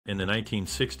In the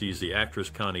 1960s, the actress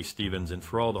Connie Stevens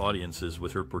enthralled audiences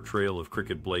with her portrayal of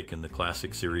Cricket Blake in the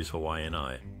classic series Hawaiian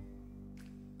Eye.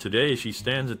 Today, she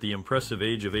stands at the impressive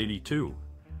age of 82,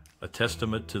 a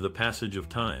testament to the passage of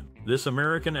time. This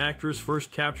American actress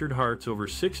first captured hearts over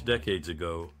 6 decades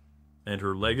ago, and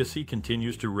her legacy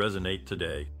continues to resonate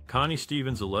today. Connie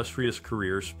Stevens' illustrious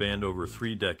career spanned over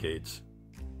 3 decades,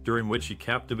 during which she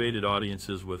captivated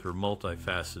audiences with her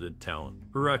multifaceted talent.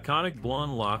 Her iconic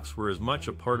blonde locks were as much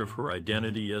a part of her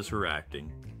identity as her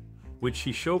acting, which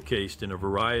she showcased in a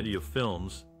variety of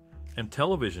films and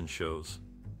television shows.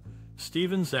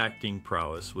 Stevens' acting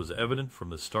prowess was evident from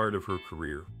the start of her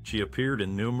career. She appeared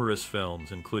in numerous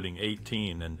films, including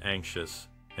 18 and Anxious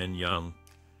and Young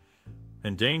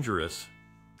and Dangerous.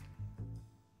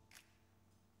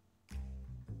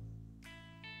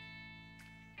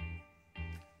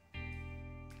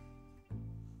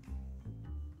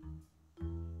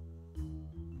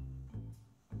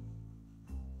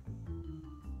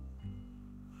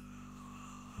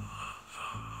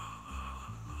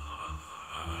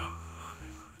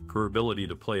 Her ability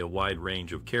to play a wide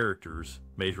range of characters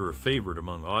made her a favorite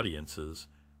among audiences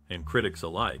and critics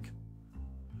alike.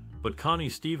 But Connie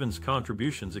Stevens'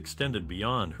 contributions extended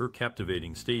beyond her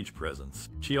captivating stage presence.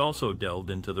 She also delved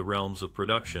into the realms of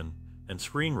production and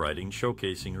screenwriting,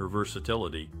 showcasing her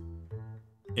versatility.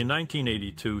 In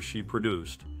 1982, she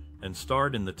produced and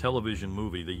starred in the television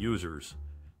movie The Users,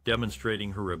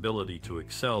 demonstrating her ability to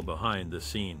excel behind the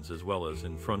scenes as well as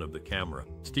in front of the camera.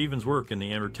 Stevens' work in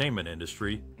the entertainment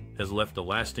industry has left a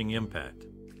lasting impact.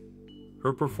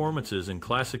 Her performances in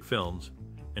classic films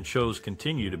and shows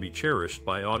continue to be cherished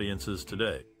by audiences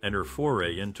today, and her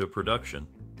foray into production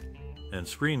and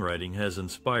screenwriting has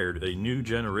inspired a new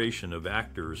generation of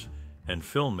actors and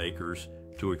filmmakers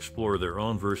to explore their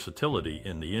own versatility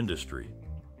in the industry.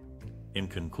 In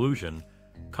conclusion,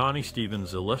 Connie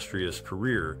Stevens' illustrious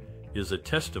career is a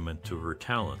testament to her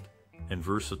talent and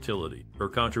versatility. Her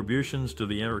contributions to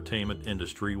the entertainment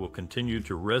industry will continue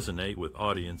to resonate with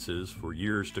audiences for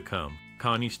years to come.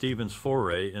 Connie Stevens'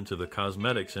 foray into the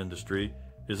cosmetics industry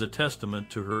is a testament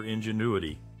to her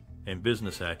ingenuity and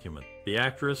business acumen. The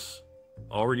actress,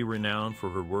 already renowned for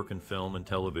her work in film and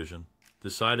television,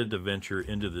 decided to venture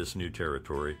into this new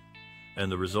territory,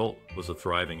 and the result was a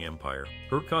thriving empire.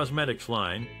 Her cosmetics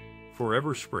line,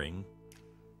 Forever Spring,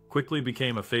 quickly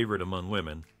became a favorite among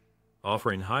women,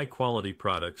 offering high-quality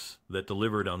products that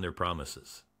delivered on their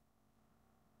promises.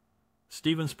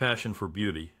 Stevens' passion for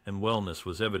beauty and wellness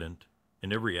was evident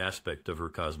in every aspect of her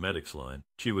cosmetics line.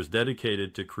 She was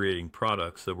dedicated to creating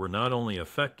products that were not only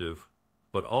effective,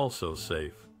 but also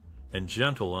safe and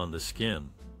gentle on the skin.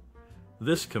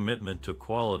 This commitment to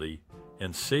quality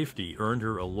and safety earned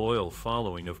her a loyal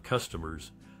following of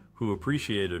customers who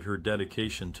appreciated her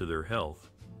dedication to their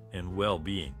health and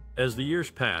well-being. As the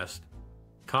years passed,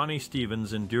 Connie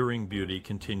Stevens' enduring beauty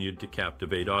continued to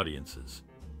captivate audiences.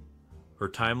 Her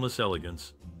timeless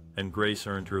elegance and grace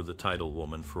earned her the title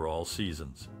Woman for All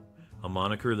Seasons, a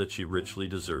moniker that she richly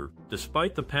deserved.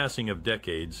 Despite the passing of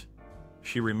decades,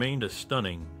 she remained a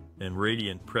stunning and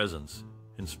radiant presence,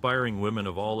 inspiring women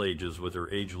of all ages with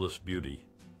her ageless beauty.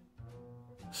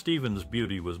 Stevens'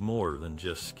 beauty was more than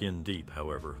just skin deep,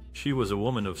 however. She was a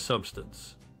woman of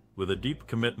substance, with a deep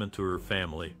commitment to her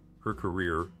family, her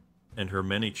career, and her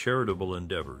many charitable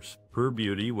endeavors. Her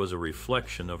beauty was a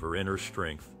reflection of her inner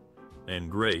strength and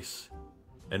grace,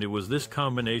 and it was this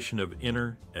combination of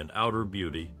inner and outer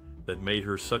beauty that made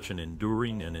her such an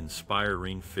enduring and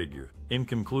inspiring figure. In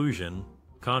conclusion,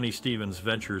 Connie Stevens'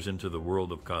 ventures into the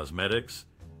world of cosmetics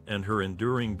and her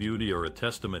enduring beauty are a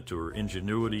testament to her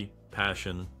ingenuity,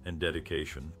 passion, and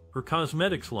dedication. Her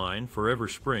cosmetics line, Forever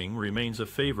Spring, remains a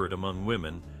favorite among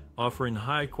women, offering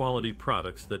high-quality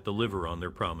products that deliver on their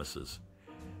promises.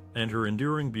 And her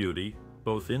enduring beauty,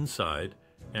 both inside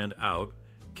and out,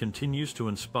 continues to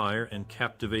inspire and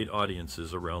captivate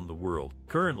audiences around the world.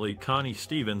 Currently, Connie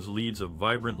Stevens leads a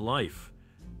vibrant life,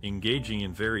 engaging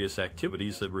in various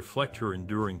activities that reflect her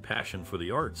enduring passion for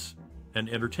the arts and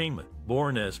entertainment.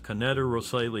 Born as Canetta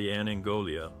Rosalie Ann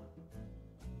Angolia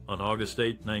on August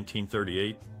 8,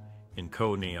 1938, in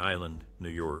Coney Island, New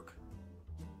York,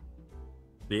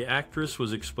 the actress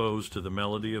was exposed to the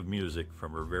melody of music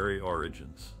from her very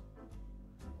origins.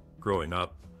 Growing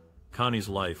up, Connie's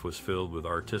life was filled with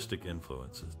artistic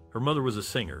influences. Her mother was a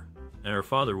singer, and her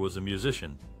father was a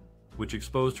musician, which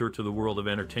exposed her to the world of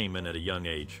entertainment at a young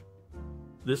age.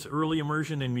 This early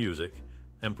immersion in music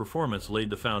and performance laid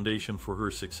the foundation for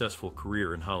her successful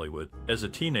career in Hollywood. As a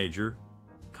teenager,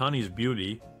 Connie's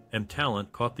beauty and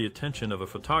talent caught the attention of a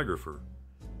photographer,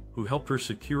 who helped her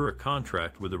secure a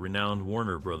contract with the renowned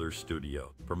Warner Brothers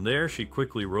studio. From there, she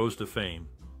quickly rose to fame,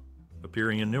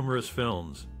 appearing in numerous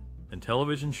films and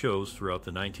television shows throughout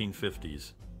the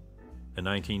 1950s and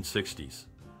 1960s.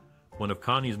 One of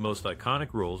Connie's most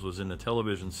iconic roles was in the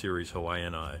television series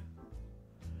Hawaiian Eye,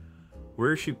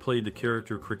 where she played the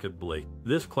character Cricket Blake.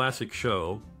 This classic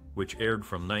show, which aired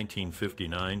from 1959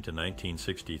 to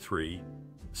 1963,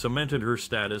 cemented her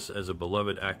status as a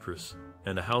beloved actress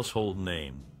and a household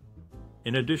name.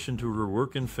 In addition to her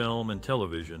work in film and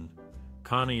television,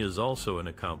 Connie is also an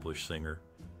accomplished singer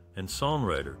and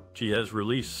songwriter. She has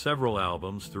released several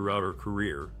albums throughout her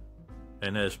career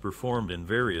and has performed in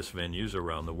various venues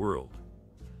around the world.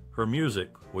 Her music,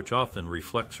 which often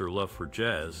reflects her love for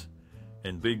jazz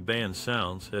and big band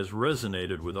sounds, has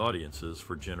resonated with audiences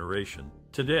for generations.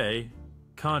 Today,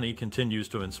 Connie continues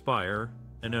to inspire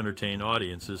and entertain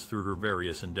audiences through her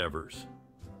various endeavors.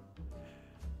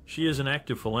 She is an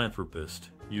active philanthropist,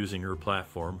 using her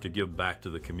platform to give back to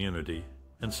the community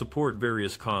and support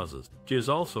various causes. She is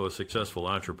also a successful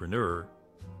entrepreneur,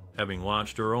 having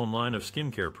launched her own line of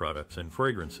skincare products and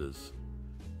fragrances.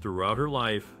 Throughout her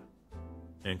life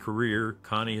and career,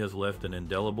 Connie has left an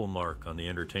indelible mark on the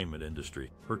entertainment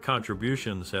industry. Her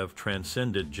contributions have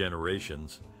transcended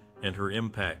generations, and her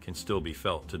impact can still be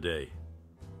felt today.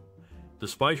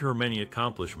 Despite her many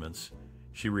accomplishments,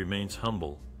 she remains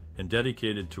humble and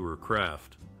dedicated to her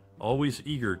craft, always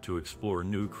eager to explore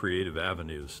new creative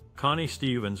avenues. Connie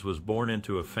Stevens was born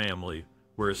into a family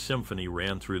where a symphony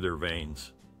ran through their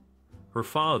veins. Her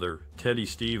father, Teddy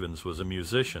Stevens, was a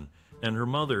musician, and her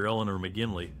mother, Eleanor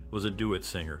McGinley, was a duet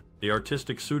singer. The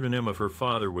artistic pseudonym of her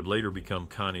father would later become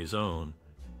Connie's own,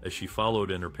 as she followed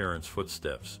in her parents'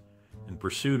 footsteps and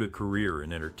pursued a career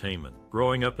in entertainment.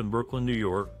 Growing up in Brooklyn, New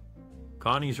York,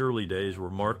 Connie's early days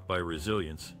were marked by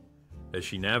resilience as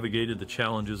she navigated the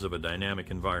challenges of a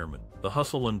dynamic environment. The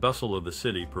hustle and bustle of the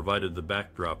city provided the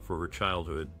backdrop for her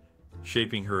childhood,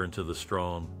 shaping her into the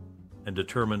strong and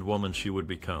determined woman she would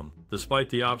become. Despite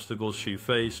the obstacles she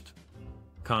faced,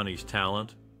 Connie's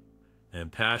talent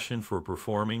and passion for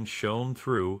performing shone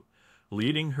through,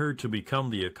 leading her to become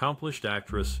the accomplished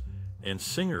actress and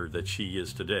singer that she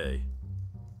is today.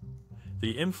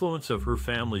 The influence of her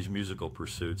family's musical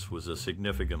pursuits was a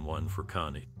significant one for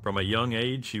Connie. From a young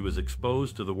age, she was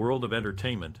exposed to the world of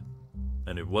entertainment,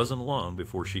 and it wasn't long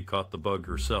before she caught the bug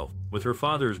herself. With her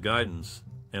father's guidance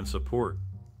and support,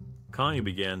 Connie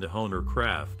began to hone her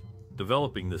craft,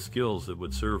 developing the skills that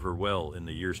would serve her well in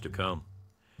the years to come.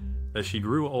 As she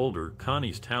grew older,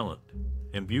 Connie's talent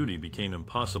and beauty became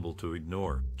impossible to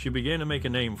ignore. She began to make a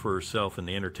name for herself in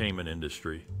the entertainment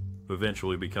industry,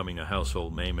 eventually becoming a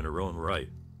household name in her own right.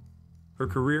 Her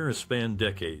career has spanned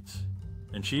decades,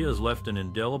 and she has left an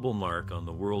indelible mark on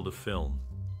the world of film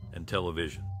and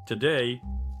television. Today,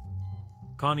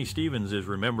 Connie Stevens is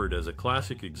remembered as a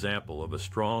classic example of a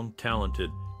strong, talented,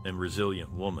 and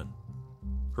resilient woman.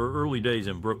 Her early days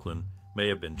in Brooklyn may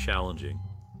have been challenging,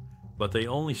 but they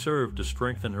only served to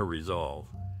strengthen her resolve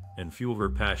and fuel her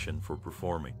passion for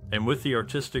performing. And with the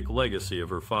artistic legacy of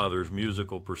her father's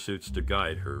musical pursuits to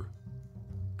guide her,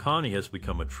 Connie has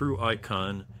become a true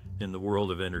icon in the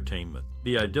world of entertainment.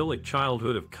 The idyllic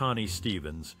childhood of Connie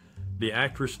Stevens, the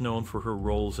actress known for her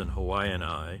roles in Hawaiian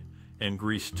Eye and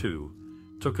Grease 2,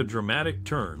 took a dramatic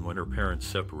turn when her parents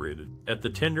separated. At the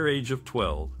tender age of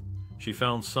 12, she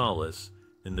found solace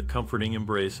in the comforting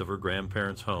embrace of her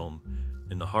grandparents' home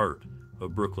in the heart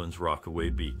of Brooklyn's Rockaway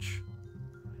Beach.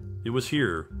 It was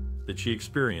here that she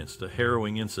experienced a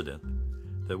harrowing incident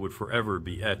that would forever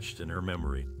be etched in her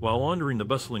memory. While wandering the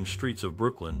bustling streets of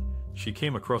Brooklyn, she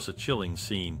came across a chilling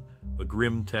scene, a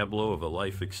grim tableau of a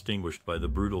life extinguished by the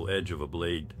brutal edge of a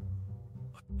blade.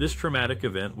 This traumatic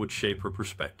event would shape her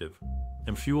perspective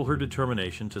and fuel her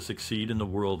determination to succeed in the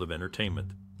world of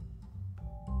entertainment.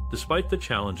 Despite the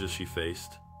challenges she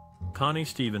faced, Connie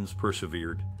Stevens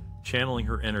persevered, channeling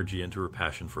her energy into her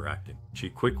passion for acting. She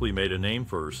quickly made a name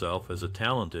for herself as a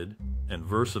talented and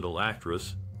versatile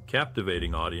actress,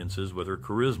 captivating audiences with her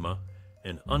charisma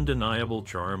and undeniable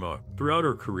charm. Throughout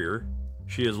her career,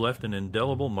 she has left an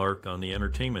indelible mark on the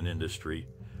entertainment industry,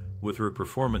 with her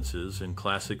performances in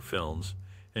classic films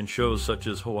and shows such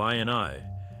as Hawaiian Eye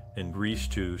and Grease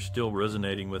 2 still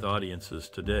resonating with audiences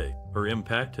today. Her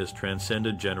impact has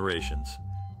transcended generations,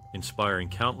 inspiring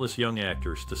countless young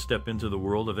actors to step into the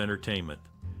world of entertainment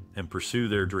and pursue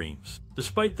their dreams.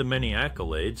 Despite the many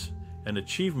accolades and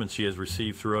achievements she has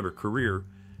received throughout her career,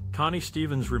 Connie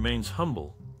Stevens remains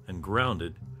humble and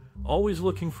grounded, always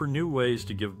looking for new ways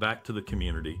to give back to the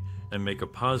community and make a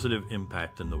positive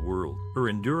impact in the world. Her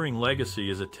enduring legacy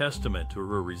is a testament to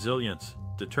her resilience,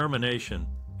 determination,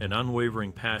 an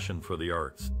unwavering passion for the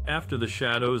arts. After the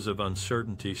shadows of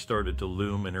uncertainty started to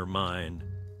loom in her mind,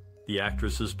 the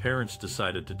actress's parents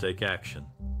decided to take action.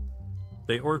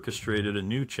 They orchestrated a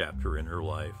new chapter in her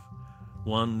life,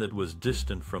 one that was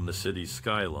distant from the city's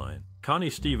skyline. Connie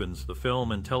Stevens, the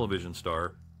film and television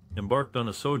star, embarked on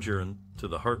a sojourn to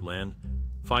the heartland,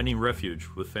 finding refuge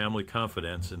with family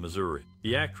confidants in Missouri.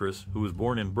 The actress, who was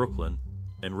born in Brooklyn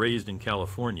and raised in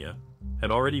California,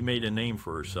 had already made a name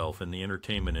for herself in the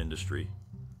entertainment industry.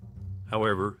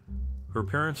 However, her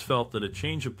parents felt that a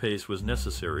change of pace was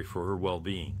necessary for her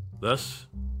well-being. Thus,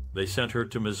 they sent her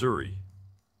to Missouri,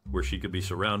 where she could be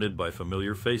surrounded by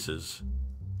familiar faces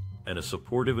and a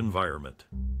supportive environment.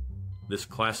 This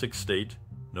classic state,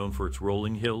 known for its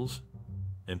rolling hills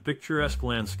and picturesque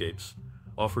landscapes,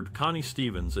 offered Connie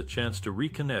Stevens a chance to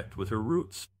reconnect with her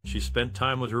roots. She spent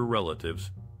time with her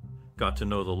relatives, got to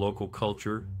know the local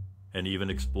culture, and even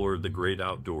explored the great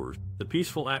outdoors. The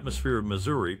peaceful atmosphere of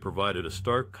Missouri provided a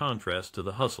stark contrast to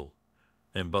the hustle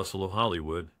and bustle of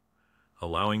Hollywood,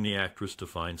 allowing the actress to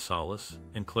find solace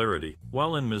and clarity.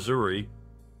 While in Missouri,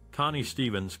 Connie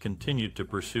Stevens continued to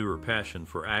pursue her passion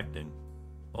for acting,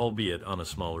 albeit on a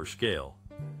smaller scale.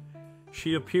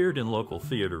 She appeared in local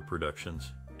theater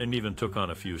productions and even took on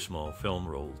a few small film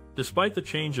roles. Despite the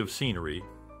change of scenery,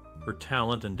 her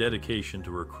talent and dedication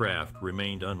to her craft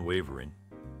remained unwavering.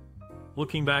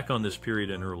 Looking back on this period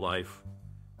in her life,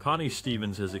 Connie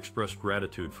Stevens has expressed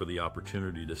gratitude for the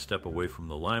opportunity to step away from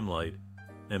the limelight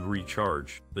and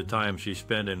recharge. The time she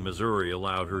spent in Missouri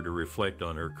allowed her to reflect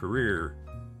on her career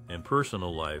and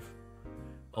personal life,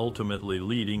 ultimately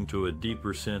leading to a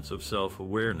deeper sense of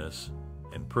self-awareness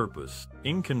and purpose.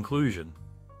 In conclusion,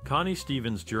 Connie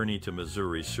Stevens' journey to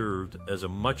Missouri served as a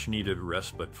much-needed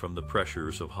respite from the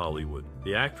pressures of Hollywood.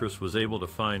 The actress was able to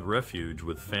find refuge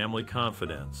with family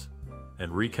confidence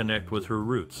and reconnect with her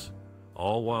roots,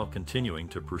 all while continuing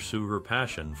to pursue her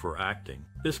passion for acting.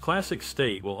 This classic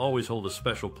state will always hold a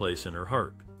special place in her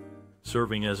heart,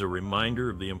 serving as a reminder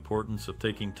of the importance of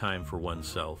taking time for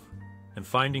oneself and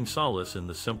finding solace in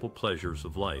the simple pleasures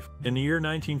of life. In the year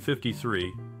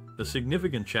 1953, a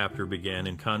significant chapter began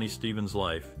in Connie Stevens'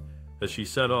 life as she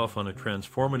set off on a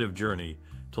transformative journey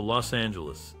to Los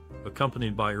Angeles,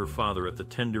 accompanied by her father at the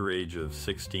tender age of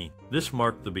 16. This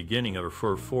marked the beginning of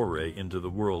her foray into the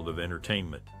world of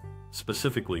entertainment,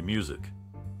 specifically music.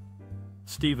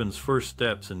 Stevens' first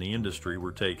steps in the industry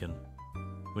were taken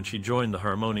when she joined the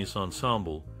harmonious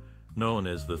ensemble known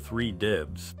as the Three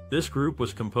Debs. This group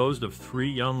was composed of 3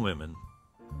 young women,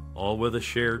 all with a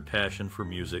shared passion for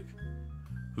music,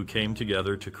 who came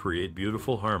together to create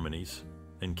beautiful harmonies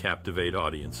and captivate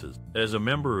audiences. As a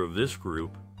member of this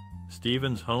group,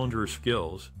 Stevens honed her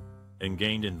skills and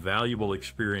gained invaluable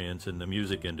experience in the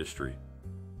music industry.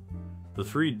 The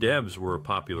Three Debs were a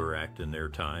popular act in their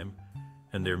time,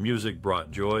 and their music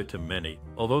brought joy to many.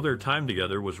 Although their time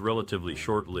together was relatively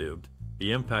short-lived,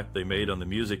 the impact they made on the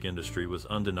music industry was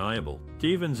undeniable.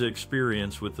 Stevens'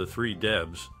 experience with the Three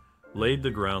Debs laid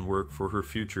the groundwork for her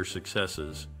future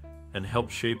successes and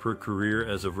helped shape her career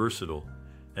as a versatile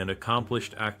and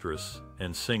accomplished actress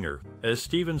and singer. As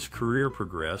Stevens' career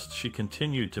progressed, she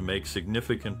continued to make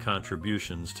significant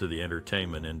contributions to the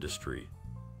entertainment industry.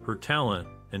 Her talent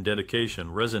and dedication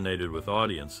resonated with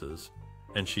audiences,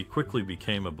 and she quickly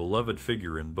became a beloved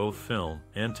figure in both film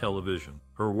and television.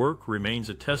 Her work remains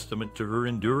a testament to her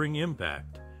enduring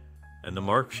impact and the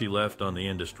mark she left on the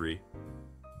industry.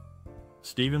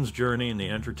 Stevens' journey in the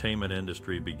entertainment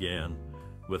industry began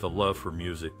with a love for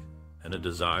music and a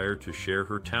desire to share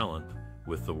her talent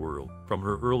with the world. From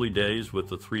her early days with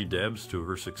the Three Debs to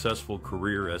her successful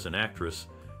career as an actress,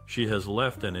 she has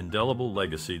left an indelible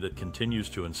legacy that continues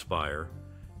to inspire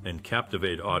and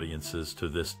captivate audiences to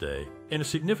this day. In a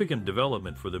significant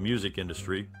development for the music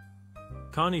industry,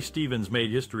 Connie Stevens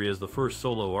made history as the first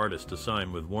solo artist to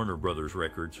sign with Warner Brothers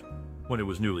Records when it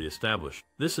was newly established.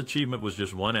 This achievement was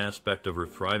just one aspect of her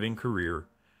thriving career,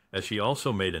 as she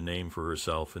also made a name for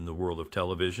herself in the world of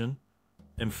television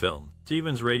and film.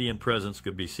 Stevens' radiant presence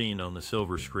could be seen on the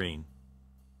silver screen,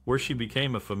 where she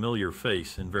became a familiar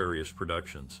face in various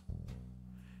productions.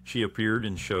 She appeared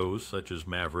in shows such as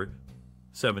Maverick,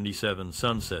 77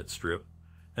 Sunset Strip,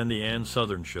 and The Ann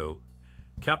Sothern Show,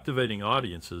 captivating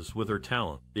audiences with her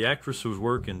talent. The actress whose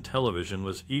work in television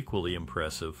was equally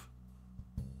impressive.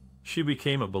 She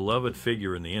became a beloved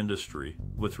figure in the industry,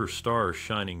 with her stars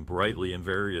shining brightly in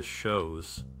various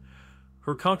shows.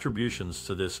 Her contributions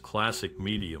to this classic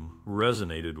medium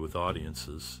resonated with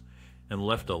audiences and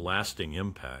left a lasting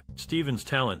impact. Stevens'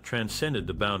 talent transcended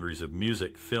the boundaries of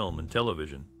music, film, and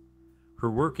television.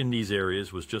 Her work in these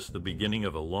areas was just the beginning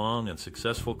of a long and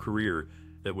successful career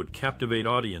that would captivate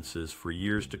audiences for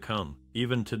years to come.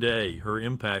 Even today, her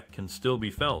impact can still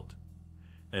be felt,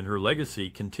 and her legacy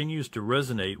continues to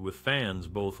resonate with fans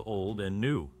both old and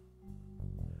new.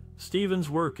 Stevens'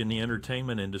 work in the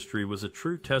entertainment industry was a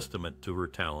true testament to her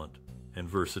talent and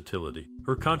versatility.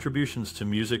 Her contributions to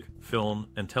music, film,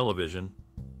 and television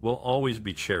will always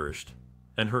be cherished,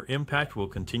 and her impact will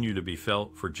continue to be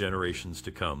felt for generations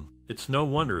to come. It's no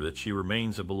wonder that she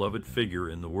remains a beloved figure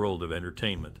in the world of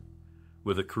entertainment,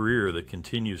 with a career that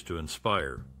continues to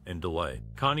inspire and delight.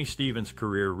 Connie Stevens'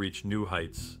 career reached new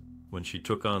heights when she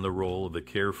took on the role of the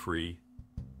carefree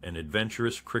and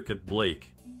adventurous Cricket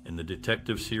Blake in the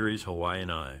detective series Hawaiian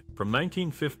Eye. From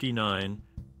 1959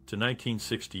 to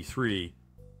 1963,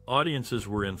 audiences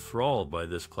were enthralled by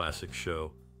this classic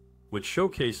show, which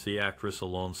showcased the actress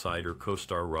alongside her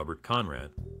co-star Robert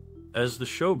Conrad. As the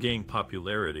show gained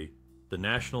popularity, the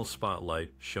national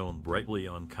spotlight shone brightly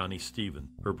on Connie Stevens.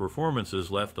 Her performances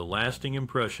left a lasting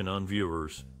impression on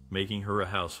viewers, making her a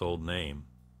household name.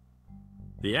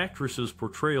 The actress's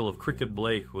portrayal of Cricket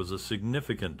Blake was a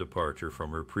significant departure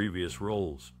from her previous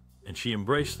roles, and she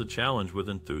embraced the challenge with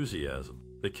enthusiasm.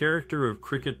 The character of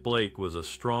Cricket Blake was a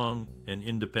strong and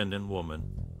independent woman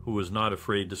who was not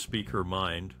afraid to speak her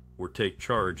mind or take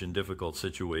charge in difficult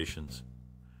situations.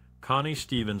 Connie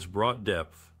Stevens brought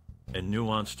depth and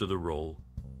nuance to the role,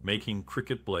 making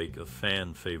Cricket Blake a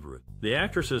fan favorite. The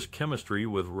actress's chemistry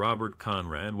with Robert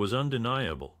Conrad was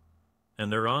undeniable,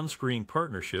 and their on-screen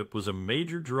partnership was a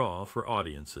major draw for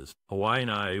audiences. Hawaiian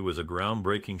Eye was a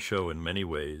groundbreaking show in many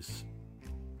ways,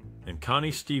 and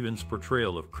Connie Stevens'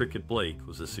 portrayal of Cricket Blake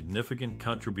was a significant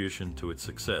contribution to its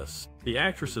success. The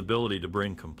actress' ability to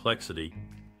bring complexity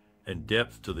and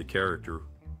depth to the character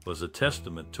was a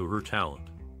testament to her talent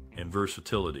and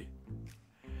versatility.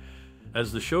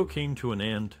 As the show came to an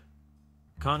end,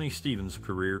 Connie Stevens'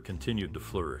 career continued to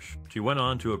flourish. She went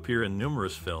on to appear in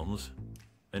numerous films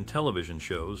and television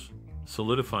shows,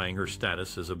 solidifying her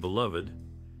status as a beloved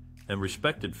and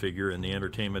respected figure in the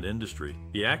entertainment industry.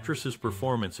 The actress's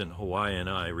performance in Hawaiian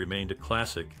Eye remained a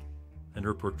classic, and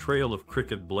her portrayal of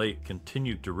Cricket Blake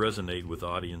continued to resonate with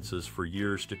audiences for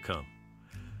years to come.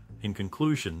 In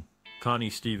conclusion, Connie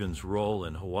Stevens' role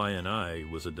in Hawaiian Eye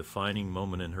was a defining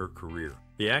moment in her career.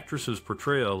 The actress's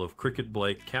portrayal of Cricket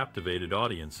Blake captivated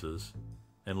audiences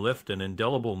and left an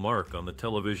indelible mark on the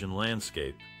television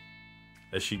landscape.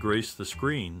 As she graced the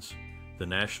screens, the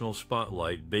national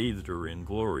spotlight bathed her in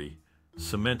glory,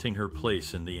 cementing her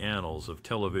place in the annals of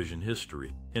television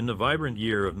history. In the vibrant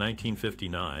year of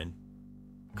 1959,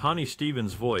 Connie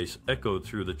Stevens' voice echoed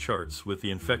through the charts with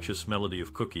the infectious melody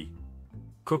of Cookie.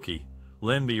 Cookie,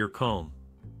 Lend Me Your Comb,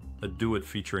 a duet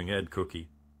featuring Ed Cookie,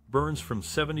 Burns from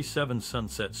 77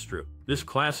 Sunset Strip. This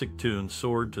classic tune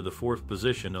soared to the 4th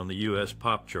position on the U.S.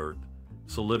 pop chart,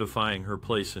 solidifying her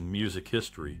place in music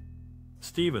history.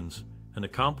 Stevens, an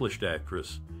accomplished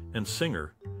actress and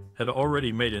singer, had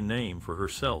already made a name for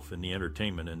herself in the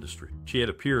entertainment industry. She had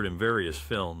appeared in various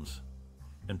films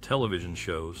and television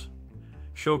shows,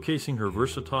 showcasing her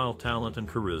versatile talent and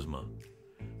charisma.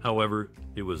 However,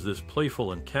 it was this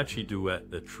playful and catchy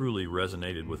duet that truly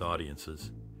resonated with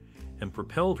audiences and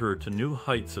propelled her to new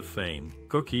heights of fame.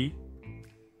 Cookie,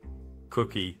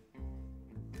 Cookie,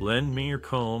 Lend Me Your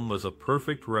Comb was a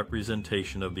perfect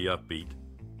representation of the upbeat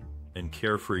and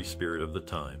carefree spirit of the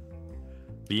time.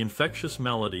 The infectious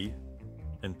melody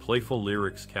and playful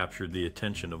lyrics captured the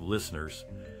attention of listeners,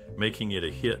 making it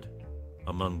a hit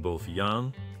among both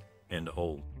young and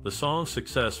old. The song's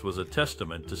success was a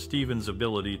testament to Stevens'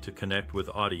 ability to connect with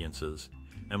audiences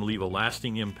and leave a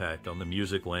lasting impact on the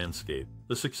music landscape.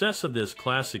 The success of this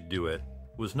classic duet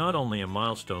was not only a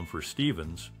milestone for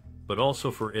Stevens, but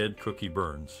also for Ed Cookie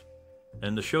Burns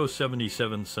and the show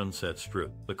 77 Sunset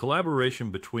Strip. The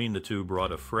collaboration between the two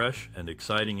brought a fresh and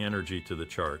exciting energy to the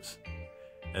charts,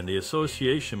 and the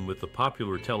association with the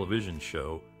popular television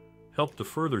show helped to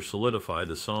further solidify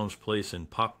the song's place in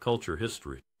pop culture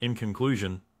history. In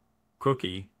conclusion,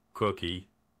 Cookie, Cookie,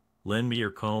 Lend Me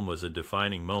Your Comb was a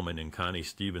defining moment in Connie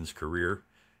Stevens' career,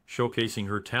 showcasing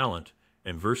her talent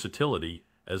and versatility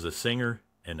as a singer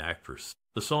and actress.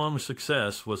 The song's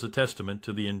success was a testament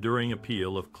to the enduring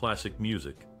appeal of classic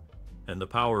music and the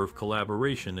power of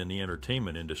collaboration in the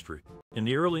entertainment industry. In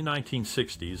the early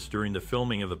 1960s, during the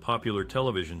filming of the popular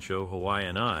television show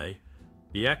Hawaiian Eye,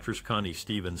 the actress Connie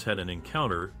Stevens had an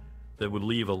encounter that would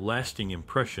leave a lasting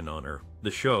impression on her.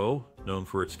 The show, known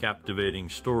for its captivating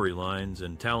storylines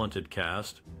and talented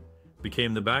cast,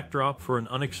 became the backdrop for an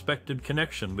unexpected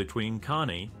connection between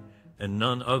Connie and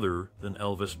none other than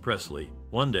Elvis Presley.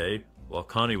 One day, while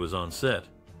Connie was on set,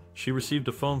 she received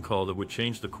a phone call that would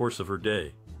change the course of her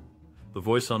day. The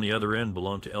voice on the other end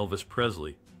belonged to Elvis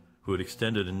Presley, who had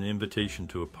extended an invitation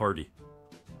to a party.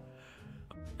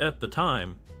 At the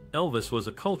time, Elvis was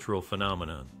a cultural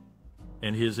phenomenon,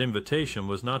 and his invitation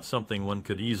was not something one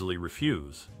could easily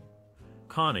refuse.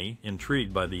 Connie,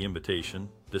 intrigued by the invitation,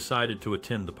 decided to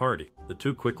attend the party. The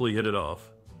two quickly hit it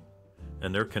off,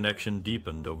 and their connection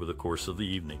deepened over the course of the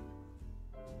evening.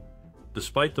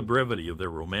 Despite the brevity of their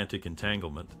romantic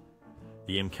entanglement,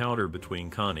 the encounter between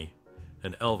Connie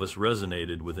and Elvis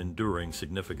resonated with enduring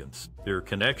significance. Their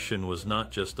connection was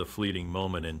not just a fleeting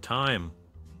moment in time,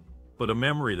 but a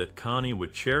memory that Connie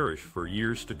would cherish for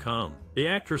years to come. The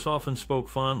actress often spoke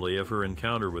fondly of her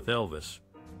encounter with Elvis,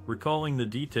 recalling the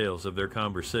details of their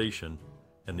conversation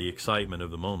and the excitement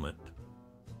of the moment.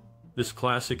 This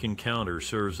classic encounter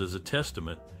serves as a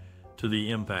testament to the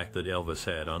impact that Elvis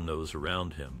had on those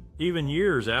around him. Even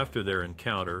years after their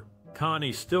encounter,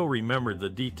 Connie still remembered the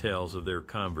details of their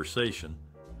conversation,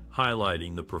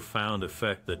 highlighting the profound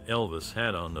effect that Elvis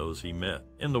had on those he met.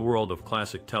 In the world of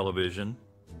classic television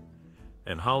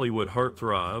and Hollywood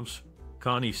heartthrobs,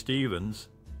 Connie Stevens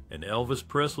and Elvis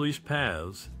Presley's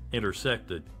paths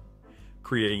intersected,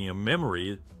 creating a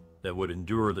memory that would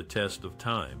endure the test of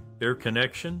time. Their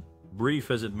connection,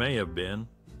 brief as it may have been,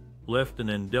 left an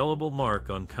indelible mark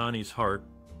on Connie's heart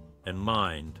and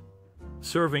mind,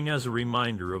 serving as a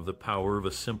reminder of the power of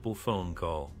a simple phone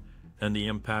call and the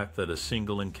impact that a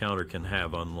single encounter can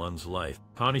have on one's life.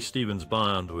 Connie Stevens'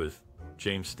 bond with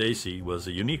James Stacy was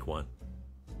a unique one,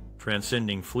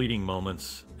 transcending fleeting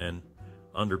moments and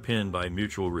underpinned by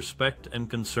mutual respect and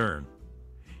concern.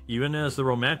 Even as the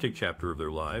romantic chapter of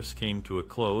their lives came to a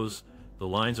close, the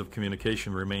lines of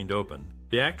communication remained open.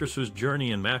 The actress's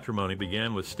journey in matrimony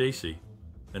began with Stacy,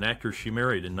 an actor she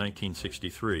married in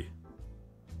 1963.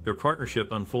 Their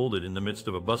partnership unfolded in the midst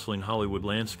of a bustling Hollywood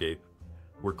landscape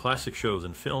where classic shows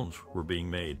and films were being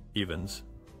made. Evans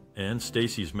and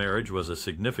Stacy's marriage was a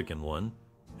significant one,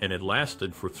 and it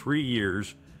lasted for 3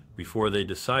 years before they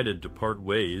decided to part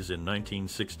ways in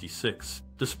 1966.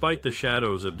 Despite the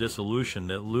shadows of dissolution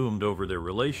that loomed over their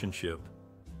relationship,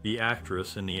 the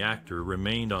actress and the actor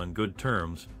remained on good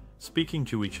terms, speaking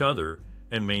to each other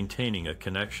and maintaining a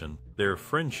connection. Their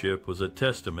friendship was a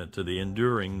testament to the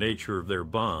enduring nature of their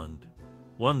bond,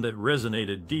 one that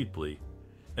resonated deeply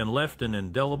and left an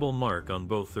indelible mark on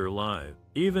both their lives.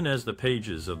 Even as the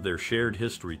pages of their shared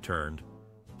history turned,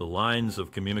 the lines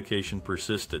of communication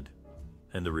persisted,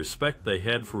 and the respect they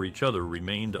had for each other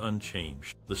remained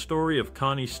unchanged. The story of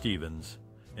Connie Stevens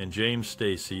and James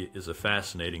Stacy is a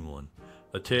fascinating one,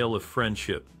 a tale of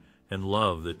friendship and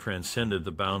love that transcended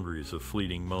the boundaries of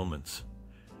fleeting moments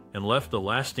and left a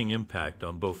lasting impact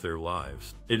on both their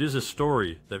lives. It is a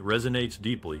story that resonates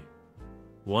deeply,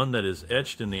 one that is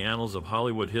etched in the annals of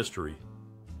Hollywood history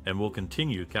and will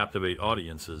continue to captivate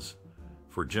audiences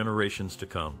for generations to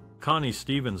come. Connie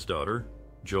Stevens' daughter,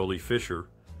 Jolie Fisher,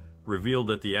 revealed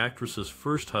that the actress's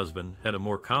first husband had a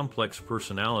more complex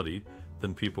personality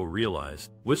than people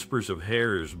realized. Whispers of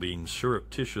hairs being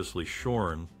surreptitiously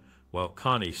shorn while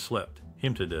Connie slept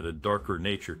hinted at a darker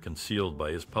nature concealed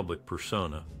by his public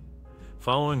persona.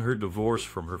 Following her divorce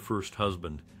from her first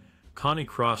husband, Connie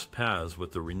crossed paths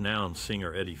with the renowned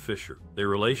singer Eddie Fisher. Their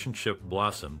relationship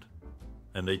blossomed,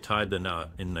 and they tied the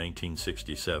knot in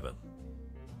 1967.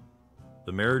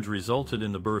 The marriage resulted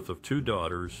in the birth of 2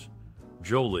 daughters,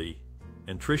 Jolie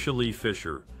and Tricia Lee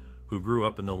Fisher, who grew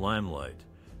up in the limelight,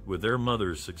 with their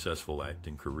mother's successful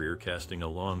acting career casting a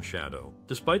long shadow.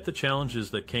 Despite the challenges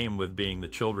that came with being the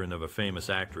children of a famous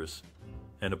actress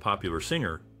and a popular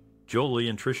singer, Jolie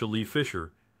and Tricia Lee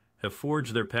Fisher have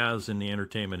forged their paths in the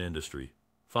entertainment industry,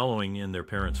 following in their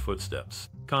parents' footsteps.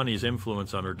 Connie's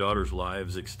influence on her daughters'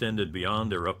 lives extended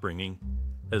beyond their upbringing,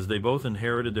 as they both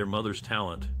inherited their mother's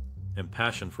talent and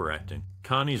passion for acting.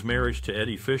 Connie's marriage to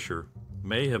Eddie Fisher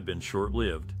may have been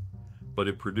short-lived, but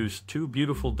it produced 2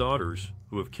 beautiful daughters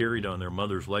who have carried on their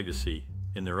mother's legacy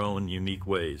in their own unique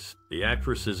ways. The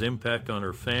actress's impact on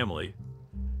her family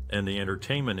and the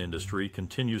entertainment industry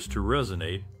continues to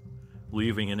resonate,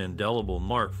 leaving an indelible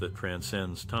mark that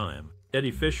transcends time.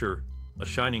 Eddie Fisher, a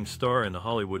shining star in the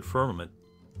Hollywood firmament,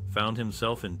 found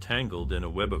himself entangled in a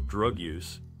web of drug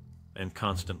use and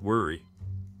constant worry.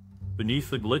 Beneath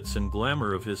the glitz and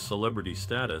glamour of his celebrity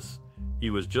status, he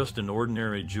was just an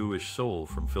ordinary Jewish soul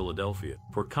from Philadelphia.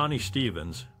 For Connie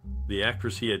Stevens, the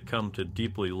actress he had come to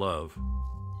deeply love,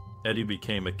 Eddie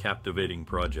became a captivating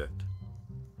project.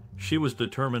 She was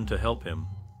determined to help him,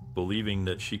 believing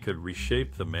that she could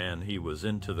reshape the man he was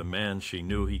into the man she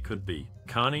knew he could be.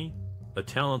 Connie, a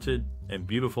talented and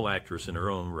beautiful actress in her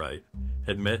own right,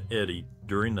 had met Eddie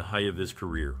during the height of his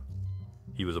career.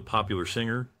 He was a popular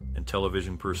singer and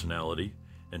television personality,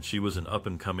 and she was an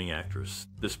up-and-coming actress.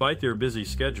 Despite their busy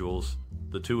schedules,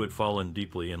 the two had fallen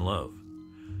deeply in love.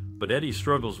 But Eddie's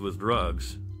struggles with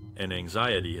drugs and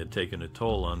anxiety had taken a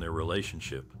toll on their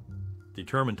relationship.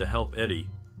 Determined to help Eddie,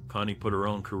 Connie put her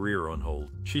own career on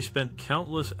hold. She spent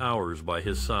countless hours by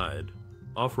his side,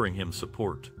 offering him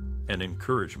support and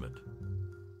encouragement.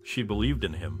 She believed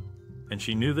in him, and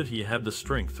she knew that he had the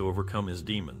strength to overcome his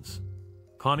demons.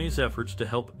 Connie's efforts to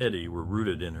help Eddie were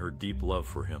rooted in her deep love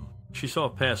for him. She saw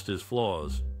past his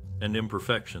flaws and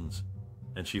imperfections,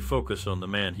 and she focused on the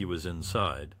man he was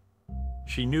inside.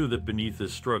 She knew that beneath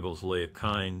his struggles lay a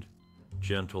kind,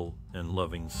 gentle, and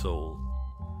loving soul.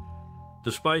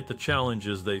 Despite the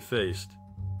challenges they faced,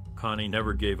 Connie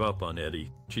never gave up on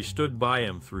Eddie. She stood by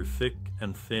him through thick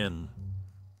and thin,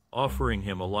 offering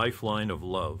him a lifeline of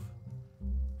love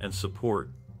and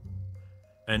support.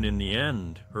 And in the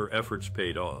end, her efforts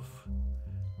paid off.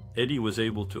 Eddie was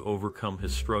able to overcome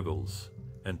his struggles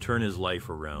and turn his life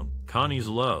around. Connie's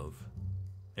love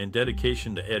and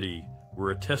dedication to Eddie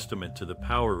were a testament to the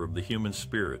power of the human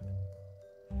spirit.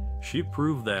 She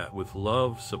proved that with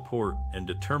love, support, and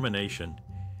determination,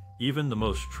 even the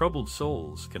most troubled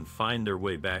souls can find their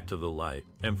way back to the light.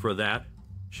 And for that,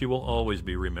 she will always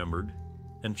be remembered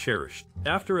and cherished.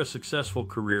 After a successful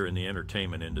career in the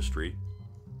entertainment industry,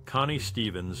 Connie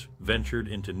Stevens ventured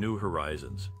into new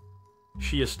horizons.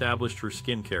 She established her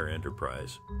skincare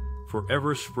enterprise,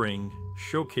 Forever Spring,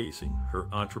 showcasing her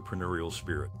entrepreneurial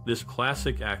spirit. This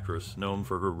classic actress, known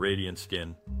for her radiant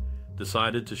skin,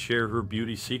 decided to share her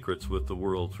beauty secrets with the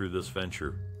world through this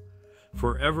venture.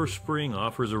 Forever Spring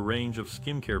offers a range of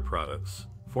skincare products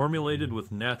formulated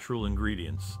with natural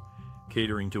ingredients,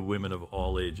 catering to women of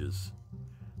all ages.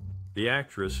 The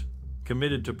actress,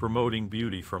 committed to promoting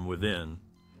beauty from within,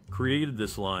 created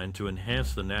this line to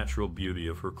enhance the natural beauty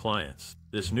of her clients.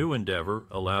 This new endeavor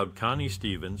allowed Connie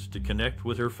Stevens to connect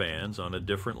with her fans on a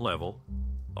different level,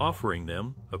 offering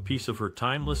them a piece of her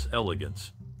timeless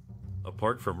elegance.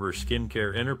 Apart from her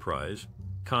skincare enterprise,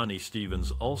 Connie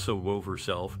Stevens also wove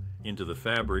herself into the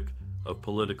fabric of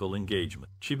political engagement.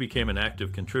 She became an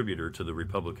active contributor to the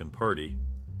Republican Party,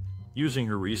 using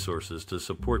her resources to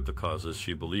support the causes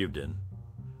she believed in.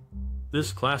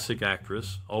 This classic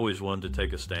actress, always one to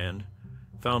take a stand,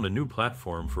 found a new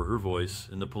platform for her voice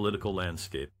in the political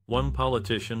landscape. One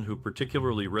politician who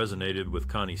particularly resonated with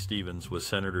Connie Stevens was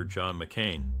Senator John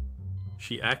McCain.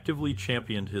 She actively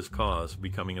championed his cause,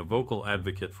 becoming a vocal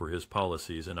advocate for his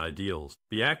policies and ideals.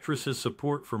 The actress's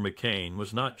support for McCain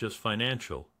was not just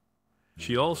financial.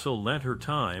 She also lent her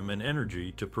time and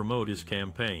energy to promote his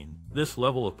campaign. This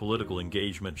level of political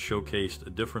engagement showcased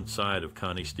a different side of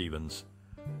Connie Stevens,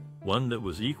 one that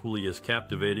was equally as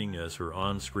captivating as her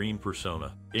on-screen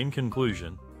persona. In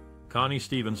conclusion, Connie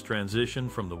Stevens' transition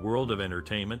from the world of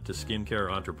entertainment to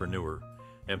skincare entrepreneur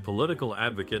and political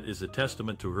advocate is a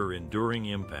testament to her enduring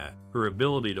impact. Her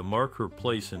ability to mark her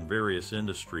place in various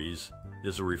industries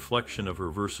is a reflection of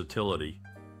her versatility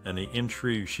and the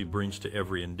intrigue she brings to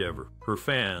every endeavor. Her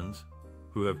fans,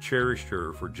 who have cherished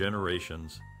her for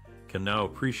generations, can now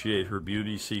appreciate her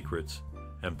beauty secrets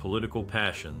and political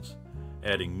passions,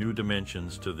 adding new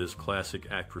dimensions to this classic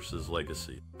actress's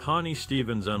legacy. Connie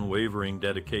Stevens' unwavering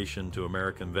dedication to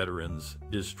American veterans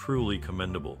is truly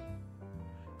commendable.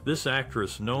 This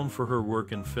actress, known for her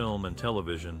work in film and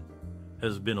television,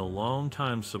 has been a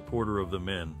long-time supporter of the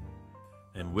men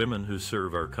and women who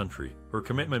serve our country. Her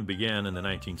commitment began in the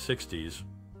 1960s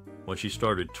when she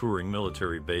started touring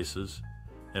military bases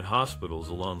and hospitals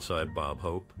alongside Bob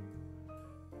Hope.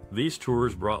 These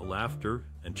tours brought laughter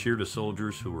and cheer to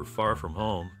soldiers who were far from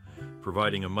home,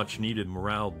 providing a much-needed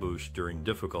morale boost during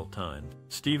difficult times.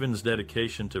 Stevens'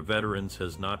 dedication to veterans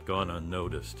has not gone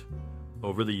unnoticed.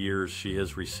 Over the years, she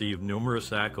has received numerous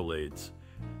accolades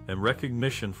and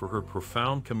recognition for her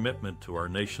profound commitment to our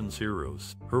nation's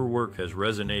heroes. Her work has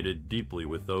resonated deeply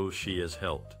with those she has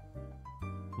helped,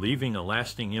 leaving a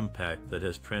lasting impact that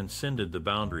has transcended the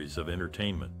boundaries of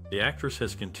entertainment. The actress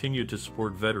has continued to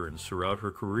support veterans throughout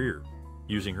her career,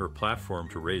 using her platform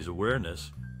to raise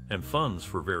awareness and funds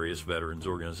for various veterans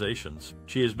organizations.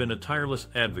 She has been a tireless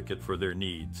advocate for their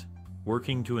needs,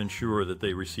 working to ensure that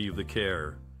they receive the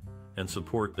care and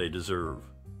support they deserve.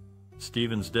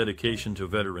 Stevens' dedication to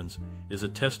veterans is a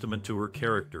testament to her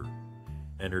character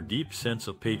and her deep sense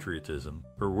of patriotism.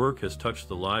 Her work has touched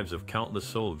the lives of countless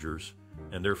soldiers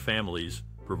and their families,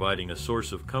 providing a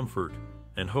source of comfort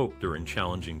and hope during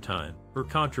challenging times. Her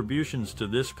contributions to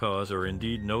this cause are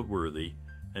indeed noteworthy,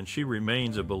 and she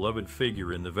remains a beloved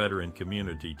figure in the veteran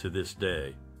community to this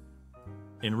day.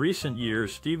 In recent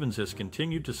years, Stevens has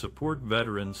continued to support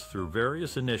veterans through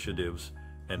various initiatives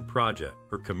and projects.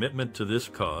 Her commitment to this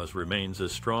cause remains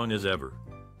as strong as ever,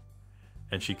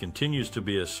 and she continues to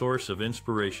be a source of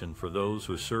inspiration for those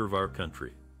who serve our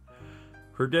country.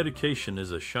 Her dedication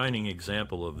is a shining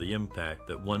example of the impact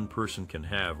that one person can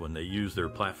have when they use their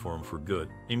platform for good.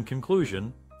 In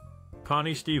conclusion,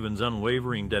 Connie Stevens'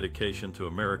 unwavering dedication to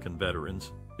American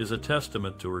veterans is a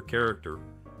testament to her character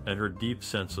and her deep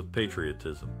sense of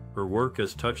patriotism. Her work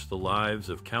has touched the lives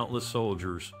of countless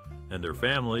soldiers and their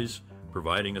families,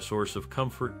 providing a source of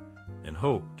comfort and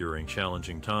hope during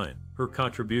challenging times. Her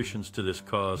contributions to this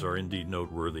cause are indeed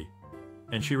noteworthy,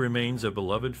 and she remains a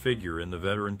beloved figure in the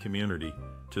veteran community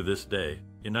to this day.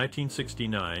 In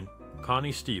 1969,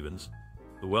 Connie Stevens,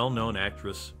 the well-known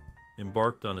actress,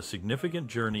 embarked on a significant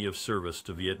journey of service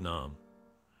to Vietnam.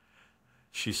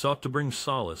 She sought to bring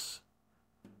solace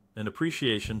and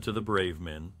appreciation to the brave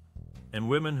men and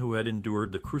women who had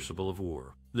endured the crucible of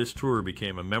war. This tour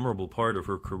became a memorable part of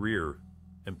her career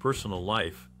and personal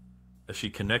life as she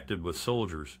connected with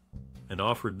soldiers and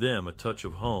offered them a touch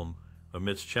of home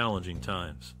amidst challenging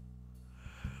times.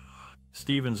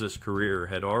 Stevens' career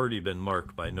had already been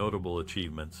marked by notable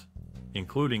achievements,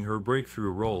 including her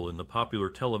breakthrough role in the popular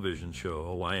television show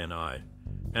Hawaiian Eye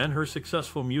and her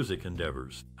successful music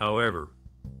endeavors. However,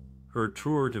 her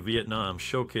tour to Vietnam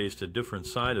showcased a different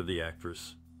side of the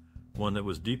actress, one that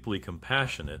was deeply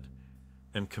compassionate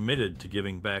and committed to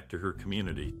giving back to her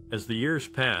community. As the years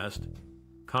passed,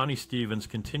 Connie Stevens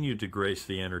continued to grace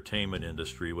the entertainment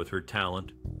industry with her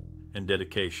talent and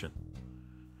dedication.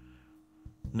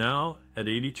 Now, at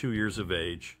 82 years of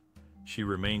age, she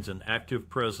remains an active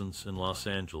presence in Los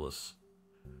Angeles,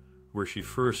 where she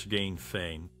first gained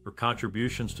fame. Her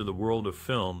contributions to the world of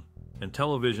film and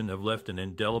television have left an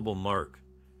indelible mark,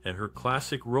 and her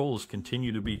classic roles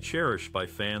continue to be cherished by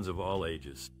fans of all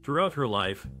ages. Throughout her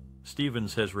life,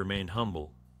 Stevens has remained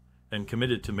humble and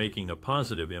committed to making a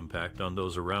positive impact on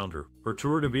those around her. Her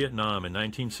tour to Vietnam in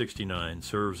 1969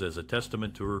 serves as a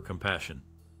testament to her compassion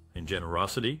and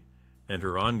generosity, and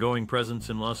her ongoing presence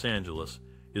in Los Angeles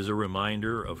is a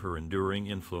reminder of her enduring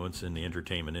influence in the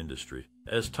entertainment industry.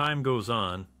 As time goes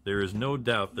on, there is no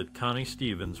doubt that Connie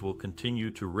Stevens will continue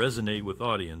to resonate with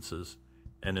audiences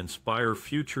and inspire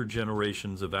future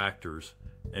generations of actors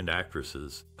and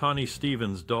actresses. Connie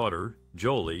Stevens' daughter,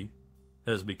 Jolie,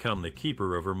 has become the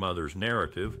keeper of her mother's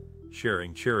narrative,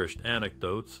 sharing cherished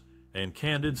anecdotes and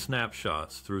candid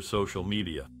snapshots through social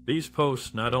media. These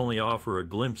posts not only offer a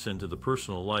glimpse into the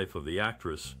personal life of the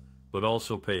actress, but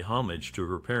also pay homage to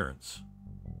her parents.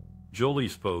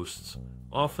 Jolie's posts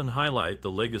often highlight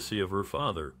the legacy of her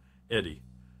father, Eddie,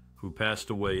 who passed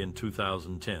away in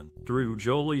 2010. Through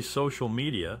Jolie's social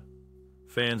media,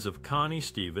 fans of Connie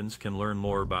Stevens can learn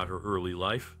more about her early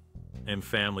life and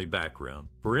family background.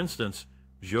 For instance,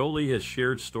 Jolie has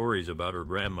shared stories about her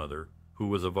grandmother, who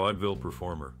was a vaudeville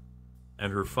performer,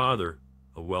 and her father,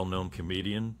 a well-known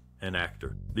comedian and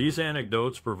actor. These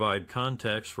anecdotes provide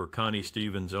context for Connie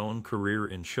Stevens' own career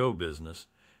in show business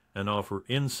and offer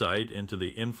insight into the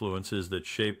influences that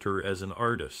shaped her as an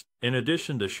artist. In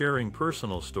addition to sharing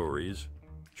personal stories,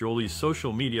 Jolie's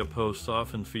social media posts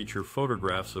often feature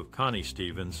photographs of Connie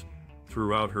Stevens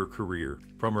throughout her career.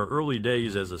 From her early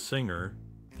days as a singer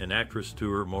and actress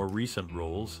to her more recent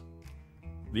roles,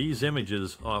 these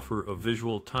images offer a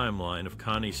visual timeline of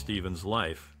Connie Stevens'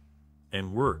 life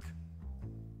and work.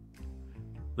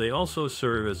 They also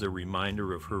serve as a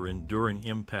reminder of her enduring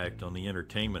impact on the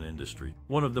entertainment industry.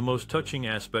 One of the most touching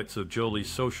aspects of Jolie's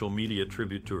social media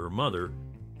tribute to her mother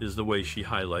is the way she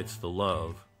highlights the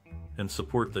love and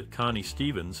support that Connie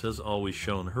Stevens has always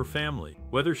shown her family.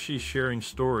 Whether she's sharing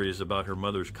stories about her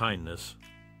mother's kindness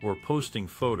or posting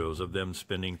photos of them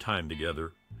spending time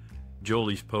together,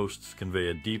 Jolie's posts convey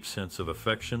a deep sense of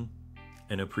affection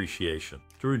and appreciation.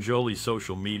 Through Jolie's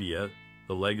social media,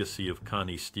 the legacy of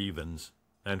Connie Stevens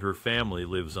and her family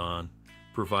lives on,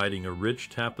 providing a rich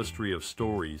tapestry of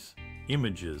stories,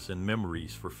 images, and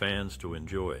memories for fans to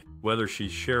enjoy. Whether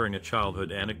she's sharing a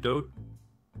childhood anecdote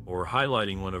or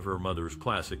highlighting one of her mother's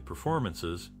classic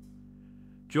performances,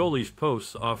 Jolie's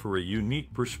posts offer a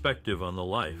unique perspective on the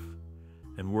life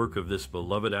and work of this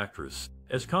beloved actress.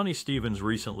 As Connie Stevens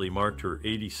recently marked her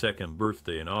 82nd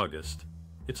birthday in August,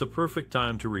 it's a perfect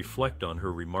time to reflect on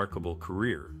her remarkable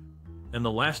career and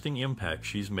the lasting impact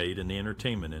she's made in the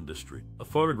entertainment industry. A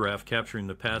photograph capturing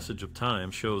the passage of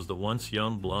time shows the once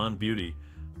young blonde beauty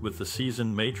with the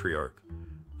seasoned matriarch,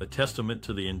 a testament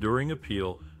to the enduring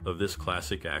appeal of this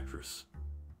classic actress.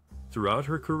 Throughout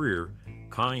her career,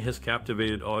 Connie has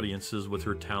captivated audiences with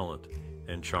her talent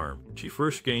and charm. She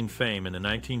first gained fame in the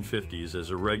 1950s as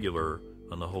a regular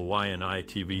on the Hawaiian Eye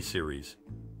TV series,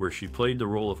 where she played the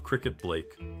role of Cricket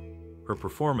Blake. Her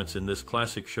performance in this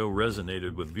classic show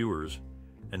resonated with viewers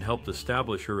and helped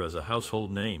establish her as a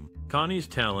household name. Connie's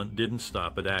talent didn't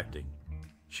stop at acting.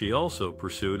 She also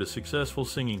pursued a successful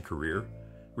singing career,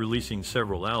 releasing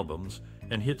several albums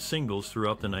and hit singles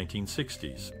throughout the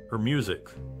 1960s. Her music,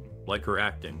 like her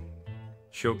acting,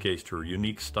 showcased her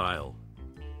unique style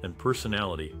and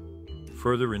personality,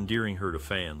 further endearing her to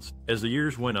fans. As the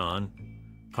years went on,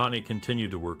 Connie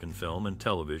continued to work in film and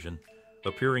television,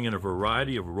 appearing in a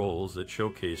variety of roles that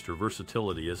showcased her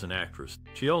versatility as an actress.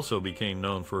 She also became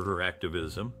known for her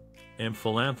activism and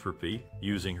philanthropy,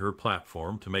 using her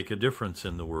platform to make a difference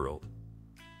in the world.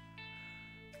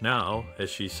 Now,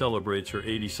 as she celebrates her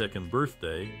 82nd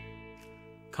birthday,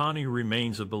 Connie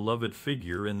remains a beloved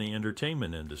figure in the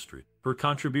entertainment industry. Her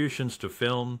contributions to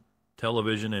film,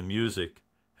 television, and music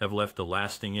have left a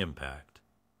lasting impact,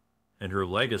 and her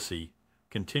legacy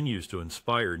continues to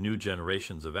inspire new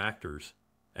generations of actors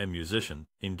and musicians.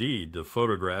 Indeed, the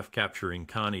photograph capturing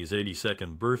Connie's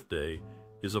 82nd birthday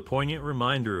is a poignant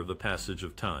reminder of the passage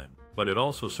of time, but it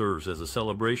also serves as a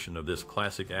celebration of this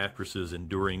classic actress's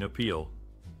enduring appeal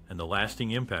and the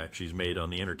lasting impact she's made on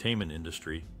the entertainment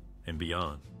industry and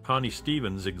beyond. Connie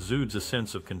Stevens exudes a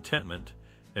sense of contentment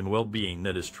and well-being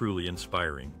that is truly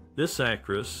inspiring. This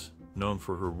actress, known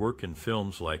for her work in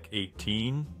films like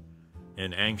 18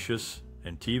 and Anxious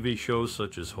and TV shows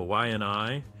such as Hawaiian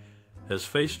Eye, has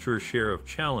faced her share of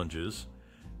challenges,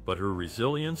 but her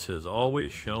resilience has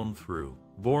always shone through.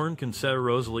 Born Kinsetta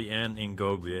Rosalie Ann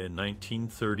Ingoglia in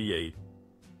 1938,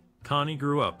 Connie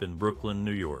grew up in Brooklyn,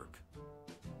 New York.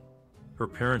 Her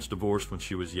parents divorced when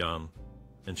she was young,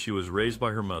 and she was raised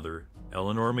by her mother,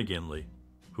 Eleanor McGinley,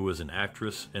 who was an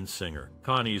actress and singer.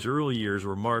 Connie's early years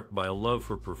were marked by a love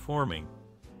for performing,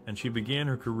 and she began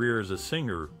her career as a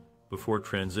singer before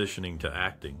transitioning to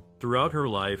acting. Throughout her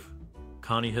life,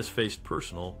 Connie has faced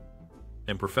personal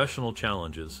and professional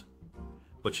challenges,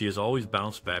 but she has always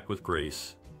bounced back with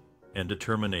grace and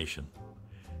determination.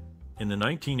 In the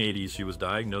 1980s, she was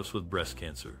diagnosed with breast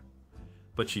cancer,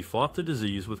 but she fought the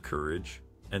disease with courage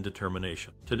and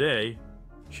determination. Today,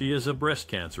 she is a breast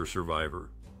cancer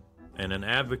survivor and an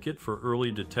advocate for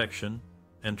early detection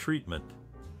and treatment.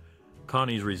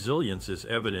 Connie's resilience is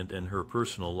evident in her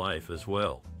personal life as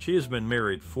well. She has been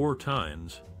married 4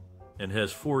 times and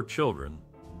has 4 children,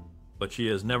 but she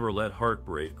has never let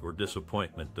heartbreak or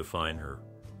disappointment define her.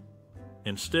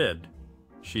 Instead,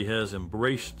 she has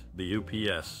embraced the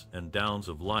ups and downs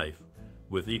of life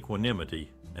with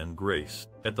equanimity and grace.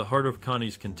 At the heart of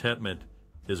Connie's contentment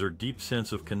is her deep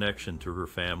sense of connection to her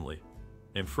family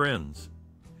and friends.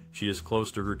 She is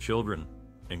close to her children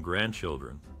and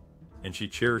grandchildren, and she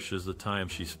cherishes the time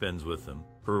she spends with them.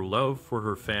 Her love for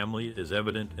her family is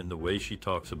evident in the way she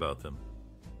talks about them,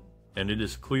 and it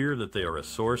is clear that they are a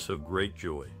source of great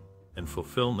joy and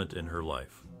fulfillment in her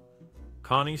life.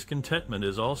 Connie's contentment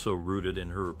is also rooted in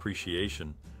her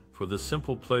appreciation for the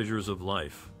simple pleasures of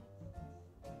life.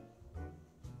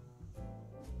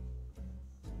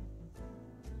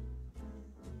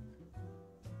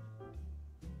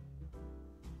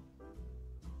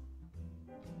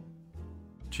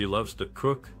 She loves to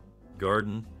cook,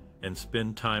 garden, and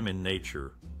spend time in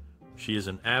nature. She is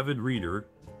an avid reader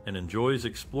and enjoys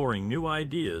exploring new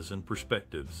ideas and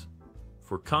perspectives.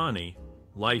 For Connie,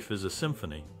 life is a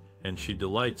symphony, and she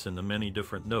delights in the many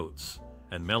different notes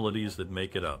and melodies that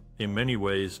make it up. In many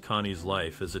ways, Connie's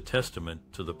life is a testament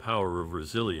to the power of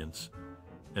resilience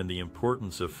and the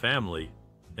importance of family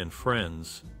and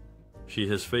friends. She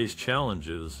has faced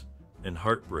challenges and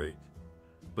heartbreak,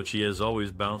 but she has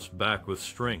always bounced back with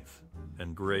strength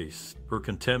and grace. Her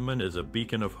contentment is a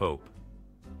beacon of hope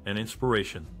and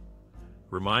inspiration,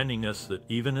 reminding us that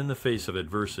even in the face of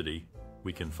adversity,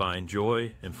 we can find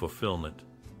joy and fulfillment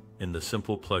in the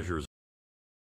simple pleasures